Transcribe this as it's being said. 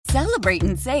Celebrate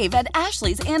and save at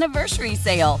Ashley's Anniversary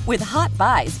Sale. With Hot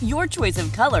Buys, your choice of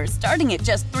colors starting at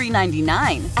just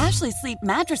 $3.99. Ashley Sleep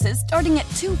mattresses starting at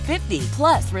 $2.50.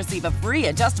 Plus, receive a free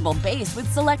adjustable base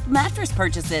with select mattress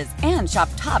purchases. And shop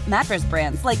top mattress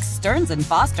brands like Stearns &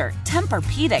 Foster,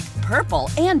 Tempur-Pedic, Purple,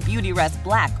 and Beautyrest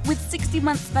Black with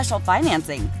 60-month special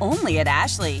financing. Only at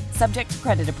Ashley. Subject to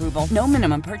credit approval. No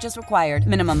minimum purchase required.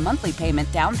 Minimum monthly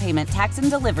payment, down payment, tax, and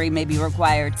delivery may be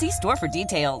required. See store for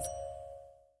details.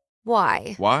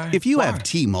 Why? If you have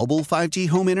T-Mobile 5G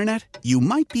home internet, you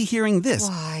might be hearing this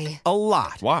a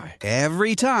lot. Why?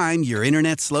 Every time your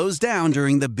internet slows down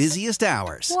during the busiest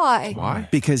hours. Why?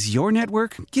 Because your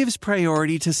network gives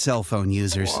priority to cell phone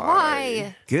users.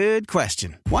 Why? Good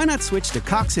question. Why not switch to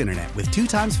Cox Internet with 2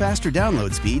 times faster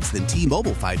download speeds than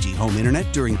T-Mobile 5G home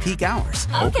internet during peak hours?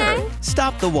 Okay.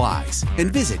 Stop the whys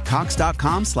and visit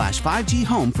cox.com/5G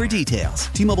home for details.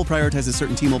 T-Mobile prioritizes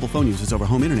certain T-Mobile phone users over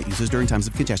home internet users during times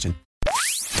of congestion.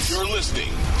 You're listening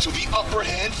to the Upper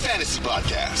Hand Fantasy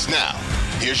Podcast. Now,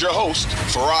 here's your host,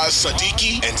 Faraz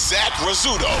Sadiki and Zach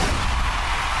Rizzuto.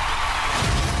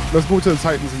 Let's move to the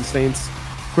Titans and Saints.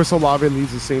 Chris Olave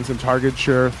leads the Saints in target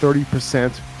share,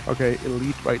 30%. Okay,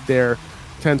 elite right there.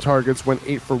 10 targets, went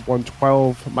 8 for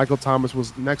 112. Michael Thomas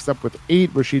was next up with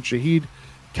 8. Rashid Shaheed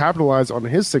capitalized on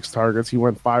his 6 targets. He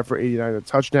went 5 for 89 and a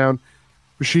touchdown.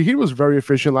 Shaheed was very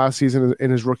efficient last season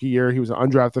in his rookie year. He was an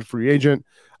undrafted free agent.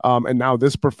 And now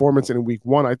this performance in week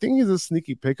 1, I think he's a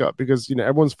sneaky pickup because,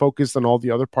 everyone's focused on all the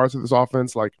other parts of this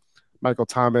offense, like Michael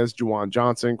Thomas, Juwan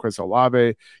Johnson, Chris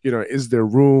Olave. Is there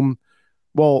room?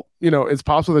 Well, it's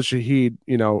possible that Shaheed,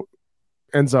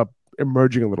 ends up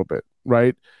emerging a little bit,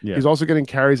 right? Yeah. He's also getting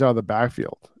carries out of the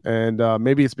backfield. And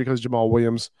maybe it's because Jamal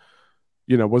Williams,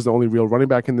 was the only real running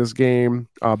back in this game.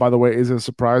 By the way, is it a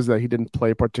surprise that he didn't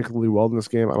play particularly well in this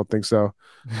game? I don't think so.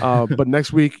 But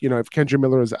next week, if Kendre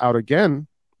Miller is out again,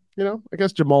 I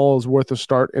guess Jamal is worth a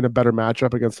start in a better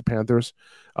matchup against the Panthers.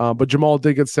 But Jamal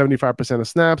did get 75% of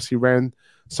snaps. He ran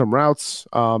some routes.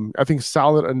 I think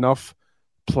solid enough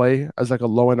play as like a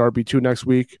low-end RB2 next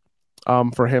week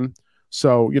for him.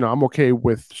 So, I'm okay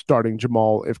with starting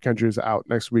Jamal if Kendre is out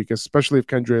next week, especially if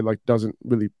Kendre doesn't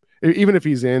really, even if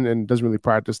he's in and doesn't really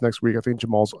practice next week. I think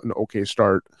Jamal's an okay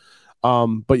start.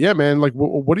 But yeah, man,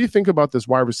 what do you think about this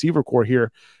wide receiver core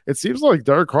here? It seems like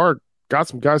Derek Carr got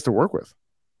some guys to work with.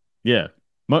 Yeah,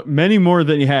 many more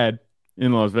than he had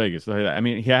in Las Vegas. I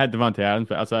mean, he had Devontae Adams,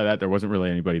 but outside of that, there wasn't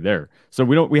really anybody there. So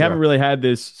we haven't really had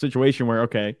this situation where,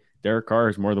 okay, Derek Carr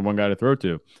is more than one guy to throw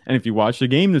to. And if you watch the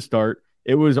game to start,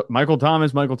 it was Michael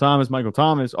Thomas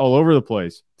all over the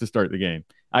place to start the game.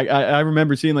 I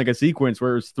remember seeing a sequence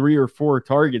where it was 3 or 4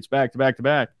 targets back to back to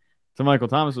back to Michael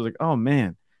Thomas. I was like, oh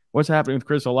man, what's happening with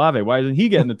Chris Olave? Why isn't he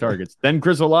getting the targets? Then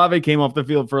Chris Olave came off the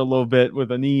field for a little bit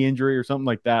with a knee injury or something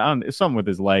like that. It's something with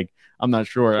his leg. I'm not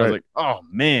sure. Right. I was like, oh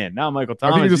man, now Michael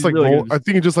Thomas. I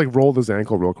think he just rolled his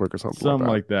ankle real quick or something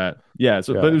like that. Yeah.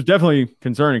 So, but it was definitely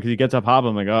concerning because he gets up hopping.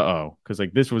 I'm like, uh-oh, because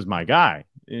this was my guy.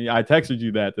 I texted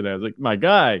you that today. I was like, my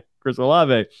guy, Chris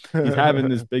Olave, he's having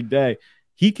this big day.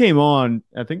 He came on,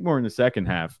 I think, more in the second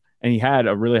half, and he had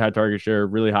a really high target share,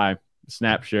 really high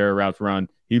snap share, routes run.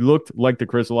 He looked like the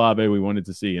Chris Olave we wanted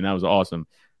to see, and that was awesome.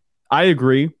 I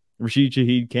agree. Rashid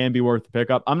Shaheed can be worth the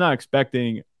pickup. I'm not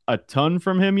expecting a ton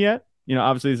from him yet.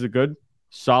 Obviously, it's a good,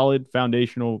 solid,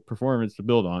 foundational performance to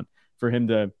build on for him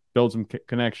to build some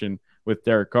connection with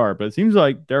Derek Carr. But it seems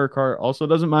like Derek Carr also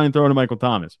doesn't mind throwing to Michael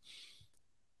Thomas.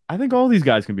 I think all these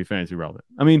guys can be fantasy relevant.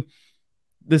 I mean,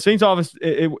 the Saints offense,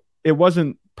 it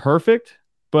wasn't perfect,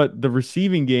 but the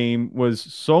receiving game was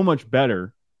so much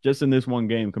better just in this one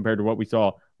game compared to what we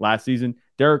saw last season.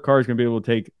 Derek Carr is going to be able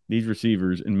to take these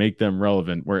receivers and make them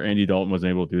relevant where Andy Dalton wasn't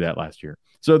able to do that last year.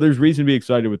 So there's reason to be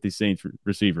excited with these Saints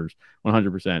receivers,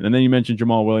 100%. And then you mentioned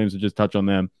Jamal Williams, and just touch on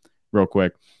them real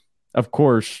quick. Of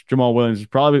course, Jamal Williams he's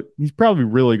probably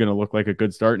really going to look like a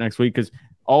good start next week because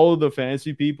all of the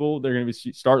fantasy people, they're going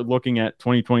to start looking at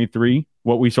 2023,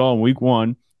 what we saw in week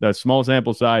 1, the small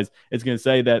sample size. It's going to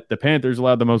say that the Panthers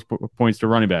allowed the most points to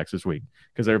running backs this week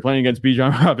because they were playing against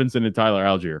Bijan Robinson and Tyler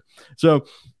Algier. So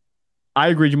I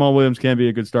agree Jamal Williams can be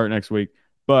a good start next week,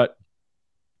 but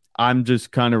I'm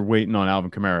just kind of waiting on Alvin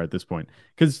Kamara at this point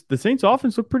because the Saints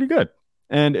offense looked pretty good.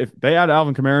 And if they add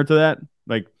Alvin Kamara to that,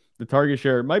 the target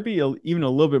share might be even a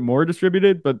little bit more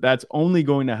distributed, but that's only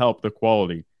going to help the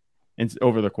quality and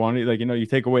over the quantity. You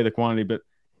take away the quantity, but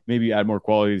maybe you add more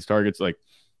quality to these targets.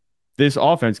 This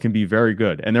offense can be very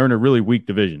good, and they're in a really weak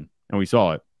division, and we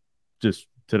saw it just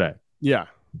today. Yeah.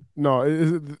 No,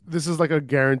 this is a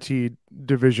guaranteed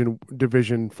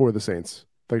division for the Saints,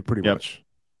 pretty much.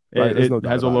 Right? There's It no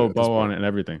doubt has a about low it at this bow on point. it and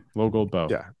everything. Low gold bow.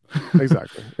 Yeah,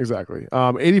 exactly.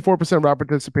 84% route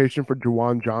participation for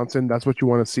Juwan Johnson. That's what you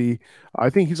want to see. I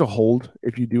think he's a hold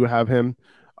if you do have him.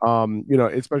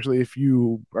 Especially if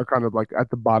you are kind of like at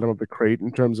the bottom of the crate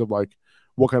in terms of like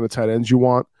what kind of tight ends you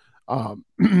want.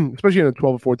 Especially in a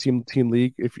 12 or 14 team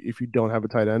league, if you don't have a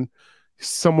tight end,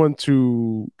 someone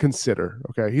to consider.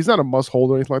 Okay, he's not a must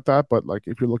hold or anything like that, but like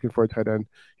if you're looking for a tight end,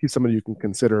 he's somebody you can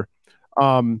consider.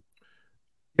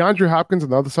 DeAndre Hopkins on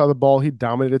the other side of the ball, he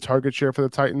dominated target share for the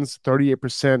Titans,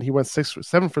 38%. He went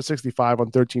 7 for 65 on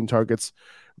 13 targets.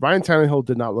 Ryan Tannehill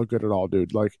did not look good at all,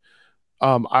 dude. Like,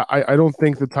 I don't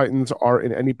think the Titans are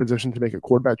in any position to make a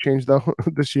quarterback change though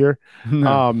this year.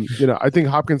 No. I think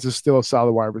Hopkins is still a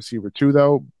solid wide receiver too,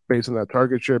 though, based on that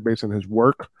target share, based on his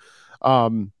work.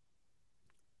 I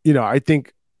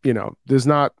think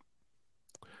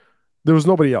there was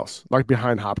nobody else like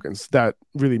behind Hopkins that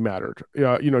really mattered.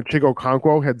 Chigo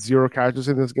Okonkwo had 0 catches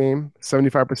in this game,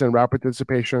 75% route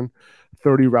participation,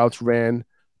 30 routes ran,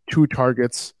 2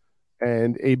 targets,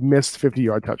 and a missed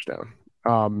 50-yard touchdown.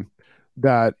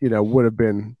 That would have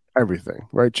been everything,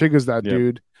 right? Chiga's that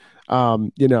dude. I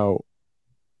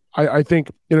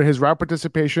think his route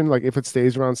participation, like if it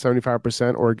stays around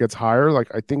 75% or it gets higher, like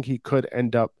I think he could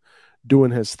end up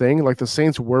doing his thing. Like the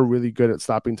Saints were really good at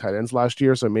stopping tight ends last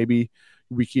year, so maybe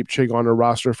we keep Chig on our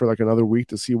roster for like another week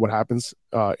to see what happens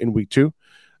in week 2.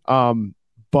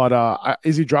 But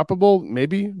is he droppable?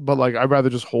 Maybe, but like I'd rather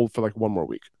just hold for like one more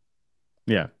week.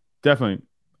 Yeah, definitely.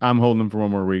 I'm holding him for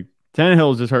one more week.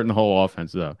 Tannehill is just hurting the whole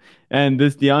offense though, and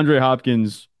this DeAndre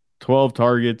Hopkins 12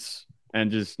 targets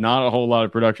and just not a whole lot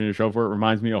of production to show for it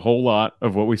reminds me a whole lot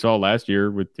of what we saw last year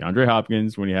with DeAndre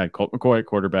Hopkins when he had Colt McCoy at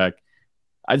quarterback.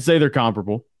 I'd say they're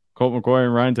comparable. Colt McCoy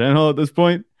and Ryan Tannehill at this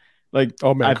point. Like,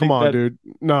 oh man, come on, dude.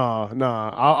 No.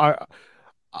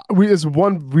 It's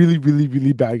one really, really,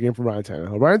 really bad game for Ryan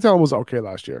Tannehill. Ryan Tannehill was okay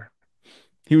last year.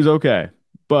 He was okay,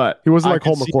 but he wasn't like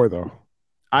Colt McCoy though.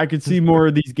 I could see more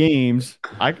of these games.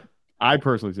 I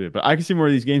personally see it, but I can see more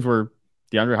of these games where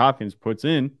DeAndre Hopkins puts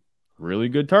in really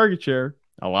good target share,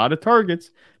 a lot of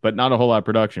targets, but not a whole lot of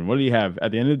production. What do you have?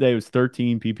 At the end of the day, it was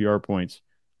 13 PPR points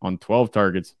on 12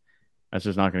 targets. That's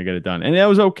just not going to get it done. And that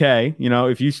was okay.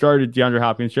 If you started DeAndre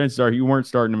Hopkins, chances are you weren't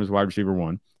starting him as wide receiver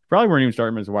 1. Probably weren't even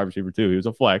starting him as a wide receiver 2. He was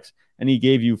a flex, and he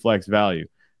gave you flex value.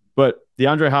 But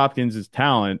DeAndre Hopkins'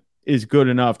 talent is good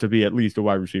enough to be at least a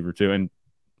wide receiver 2. And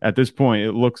at this point,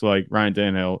 it looks like Ryan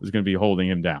Tannehill is going to be holding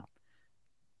him down.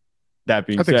 That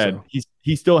being said, so.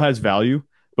 He still has value,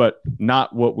 but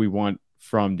not what we want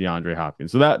from DeAndre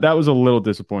Hopkins. So that was a little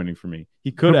disappointing for me.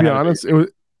 He could have.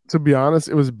 To be honest,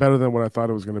 it was better than what I thought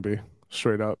it was going to be.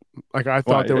 Straight up, like I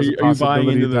thought there was a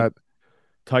possibility that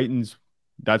Titans.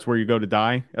 That's where you go to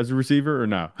die as a receiver, or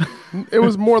no? It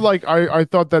was more like I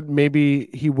thought that maybe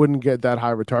he wouldn't get that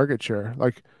high of a target share.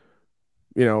 Like,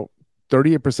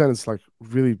 38% is like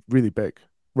really, really big,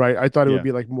 right? I thought it would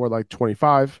be like more like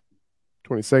 25,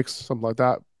 26, something like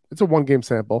that. It's a 1-game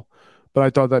sample, but I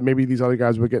thought that maybe these other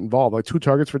guys would get involved. Like 2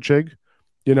 targets for Chig,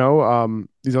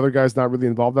 these other guys not really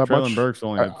involved that much. Traylon Burks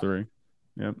only had 3.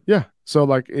 Yep. Yeah. So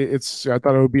like I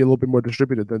thought it would be a little bit more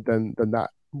distributed than that,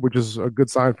 which is a good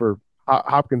sign for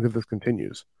Hopkins if this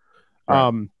continues.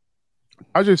 Right.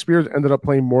 Tyjae Spears ended up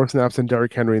playing more snaps than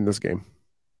Derrick Henry in this game.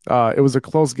 It was a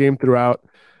close game throughout.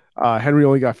 Henry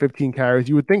only got 15 carries.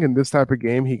 You would think in this type of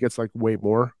game he gets like way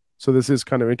more. So this is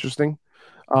kind of interesting.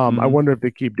 I wonder if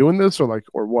they keep doing this or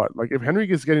what. Like if Henry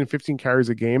is getting 15 carries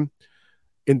a game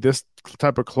in this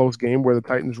type of close game where the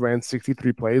Titans ran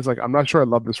 63 plays, like I'm not sure I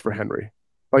love this for Henry.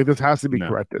 Like this has to be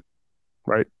corrected,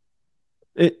 right?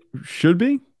 It should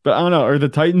be, but I don't know. Are the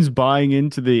Titans buying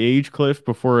into the age cliff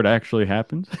before it actually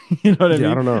happens? You know what I mean?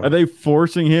 I don't know. Are they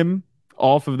forcing him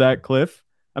off of that cliff?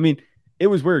 I mean, it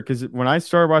was weird because when I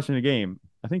started watching the game,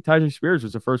 I think Tyjae Spears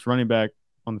was the first running back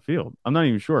on the field. I'm not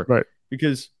even sure, right?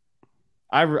 Because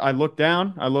I look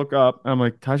down, I look up, and I'm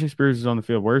like, Tyjae Spears is on the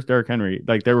field. Where's Derrick Henry?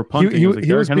 Like they were punting.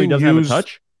 Derrick Henry doesn't have a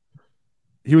touch.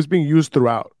 He was being used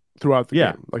throughout the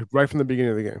game, like right from the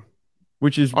beginning of the game,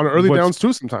 which is on early downs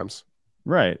too sometimes.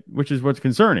 Right, which is what's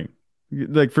concerning,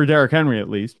 like for Derrick Henry at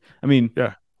least. I mean,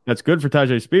 yeah, that's good for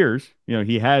Tyjae Spears.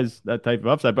 He has that type of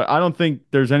upside, but I don't think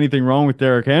there's anything wrong with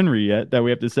Derrick Henry yet that we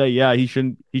have to say, yeah, he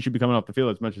should be coming off the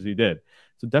field as much as he did.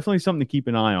 So definitely something to keep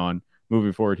an eye on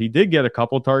moving forward. He did get a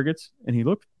couple targets and he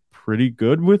looked pretty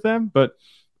good with them, but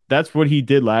that's what he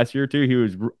did last year too. He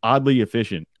was oddly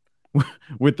efficient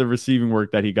with the receiving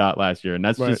work that he got last year. And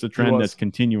that's just a trend that's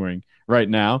continuing right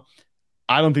now.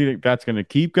 I don't think that's going to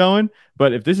keep going,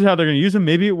 but if this is how they're going to use him,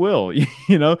 maybe it will.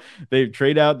 They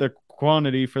trade out the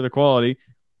quantity for the quality.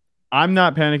 I'm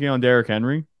not panicking on Derrick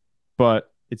Henry,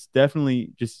 but it's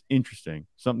definitely just interesting,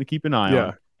 something to keep an eye Yeah.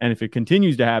 on. And if it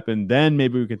continues to happen, then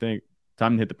maybe we can think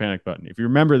time to hit the panic button. If you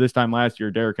remember this time last year,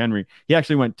 Derrick Henry, he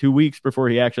actually went 2 weeks before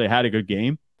he actually had a good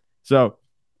game. So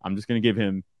I'm just going to give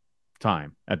him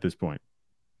time at this point.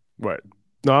 Right.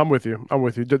 No, I'm with you.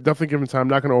 Definitely give him time.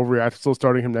 Not going to overreact. Still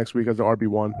starting him next week as the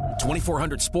RB1.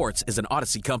 2400 Sports is an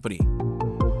Odyssey company.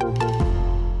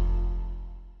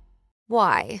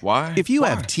 Why? Why? If you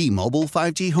have T-Mobile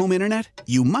 5G home internet,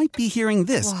 you might be hearing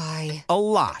this Why? a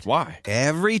lot. Why?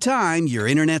 Every time your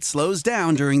internet slows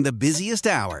down during the busiest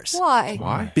hours. Why?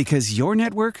 Why? Because your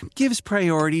network gives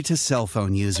priority to cell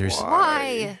phone users.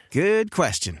 Why? Good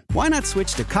question. Why not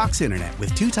switch to Cox Internet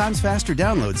with 2 times faster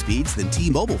download speeds than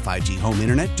T-Mobile 5G home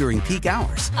internet during peak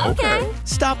hours? Okay.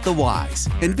 Stop the whys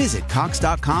and visit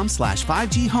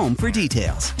cox.com/5G home for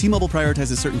details. T-Mobile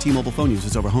prioritizes certain T-Mobile phone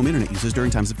users over home internet users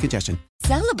during times of congestion.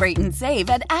 Celebrate and save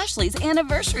at Ashley's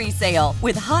Anniversary Sale.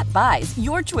 With Hot Buys,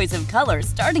 your choice of colors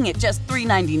starting at just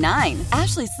 $3.99.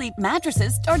 Ashley Sleep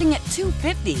mattresses starting at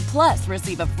 $2.50. Plus,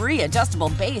 receive a free adjustable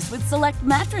base with select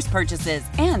mattress purchases.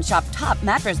 And shop top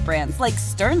mattress brands like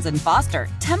Stearns & Foster,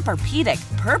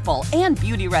 Tempur-Pedic, Purple, and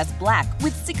Beautyrest Black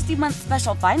with 60-month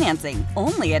special financing.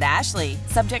 Only at Ashley.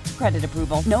 Subject to credit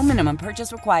approval. No minimum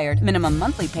purchase required. Minimum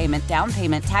monthly payment, down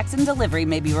payment, tax, and delivery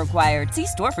may be required. See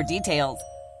store for details.